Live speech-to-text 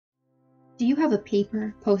Do you have a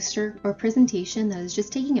paper, poster, or presentation that is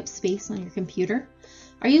just taking up space on your computer?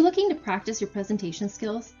 Are you looking to practice your presentation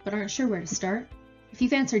skills but aren't sure where to start? If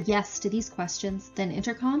you've answered yes to these questions, then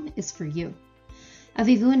InterCOMM is for you.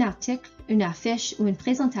 Avez-vous un article, une affiche ou une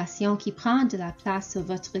présentation qui prend de la place sur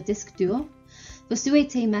votre disque dur? Vous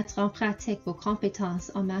souhaitez mettre en pratique vos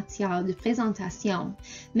compétences en matière de présentation,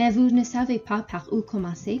 mais vous ne savez pas par où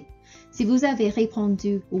commencer? Si vous avez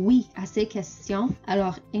répondu oui à ces questions,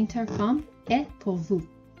 alors InterCOMM est pour vous.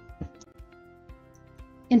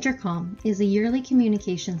 InterCOMM is a yearly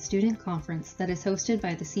communication student conference that is hosted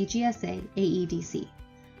by the CGSA-AÉDC.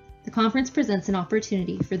 The conference presents an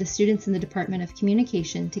opportunity for the students in the Department of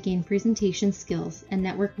Communication to gain presentation skills and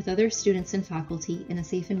network with other students and faculty in a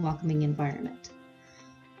safe and welcoming environment.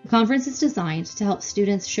 The conference is designed to help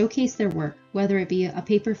students showcase their work, whether it be a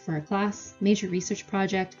paper for a class, major research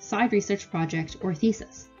project, side research project, or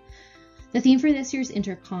thesis. The theme for this year's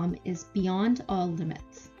InterCOMM is Beyond All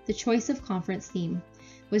Limits. The choice of conference theme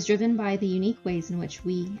was driven by the unique ways in which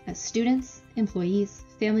we, as students, employees,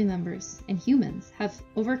 family members, and humans, have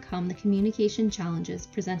overcome the communication challenges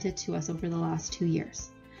presented to us over the last 2 years.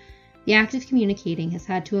 The act of communicating has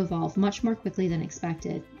had to evolve much more quickly than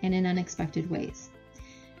expected and in unexpected ways.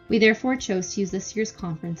 We therefore chose to use this year's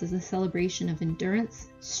conference as a celebration of endurance,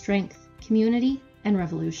 strength, community, and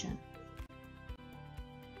revolution.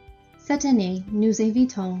 Cette année, nous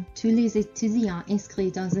invitons tous les étudiants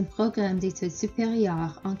inscrits dans un programme d'études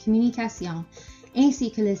supérieures en communication,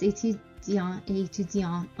 ainsi que les étudiants et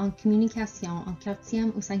étudiantes en communication en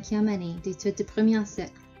 4e ou 5e année d'études de premier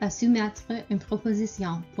cycle à soumettre une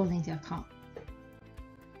proposition pour l'InterCOMM.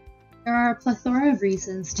 There are a plethora of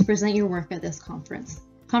reasons to present your work at this conference.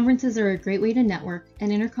 Conferences are a great way to network,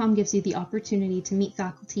 and InterCOMM gives you the opportunity to meet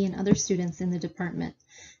faculty and other students in the department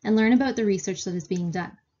and learn about the research that is being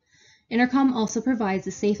done. InterCOMM also provides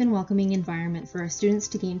a safe and welcoming environment for our students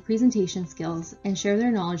to gain presentation skills and share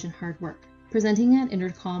their knowledge and hard work. Presenting at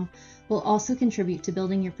InterCOMM will also contribute to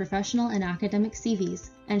building your professional and academic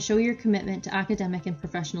CVs and show your commitment to academic and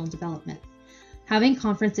professional development. Having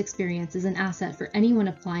conference experience is an asset for anyone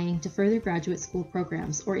applying to further graduate school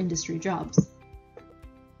programs or industry jobs.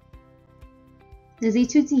 Les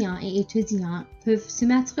étudiants et étudiantes peuvent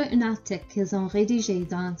soumettre un article qu'ils ont rédigé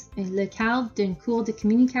dans le cadre d'un cours de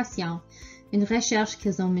communication, une recherche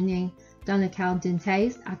qu'ils ont menée dans le cadre d'une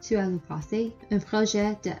thèse actuelle ou passée, un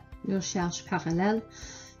projet de recherche parallèle,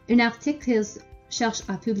 un article qu'ils cherchent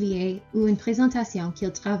à publier ou une présentation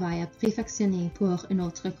qu'ils travaillent à perfectionner pour une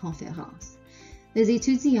autre conférence. Les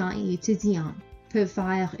étudiants et étudiantes peuvent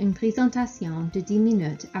faire une présentation de 10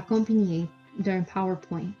 minutes accompagnée d'un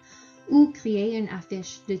PowerPoint ou créer une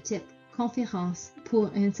affiche de type conférence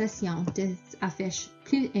pour une session d'affiches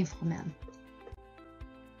plus informelle.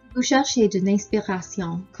 Vous cherchez de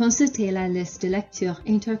l'inspiration, consultez la liste de lecture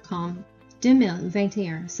InterCOMM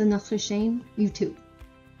 2021 sur notre chaîne YouTube.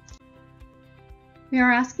 We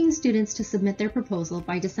are asking students to submit their proposal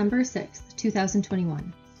by December 6,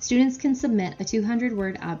 2021. Students can submit a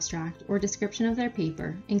 200-word abstract or description of their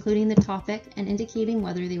paper, including the topic and indicating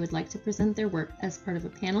whether they would like to present their work as part of a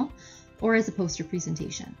panel or as a poster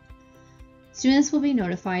presentation. Students will be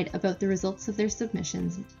notified about the results of their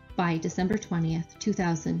submissions by December 20th,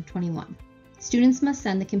 2021. Students must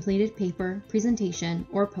send the completed paper, presentation,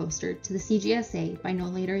 or poster to the CGSA by no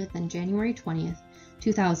later than January 20th,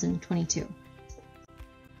 2022.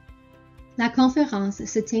 La conférence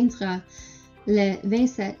se tiendra le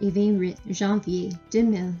 27 et 28 janvier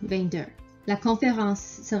 2022. La conférence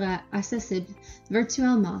sera accessible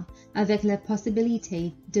virtuellement avec la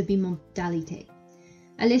possibilité de bimodalité.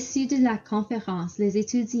 À l'issue de la conférence, les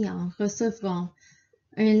étudiants recevront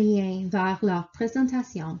un lien vers leur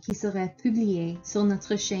présentation qui sera publiée sur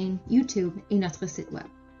notre chaîne YouTube et notre site web.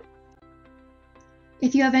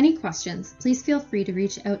 If you have any questions, please feel free to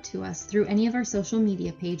reach out to us through any of our social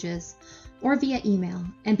media pages or via email,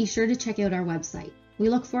 and be sure to check out our website. We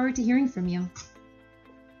look forward to hearing from you.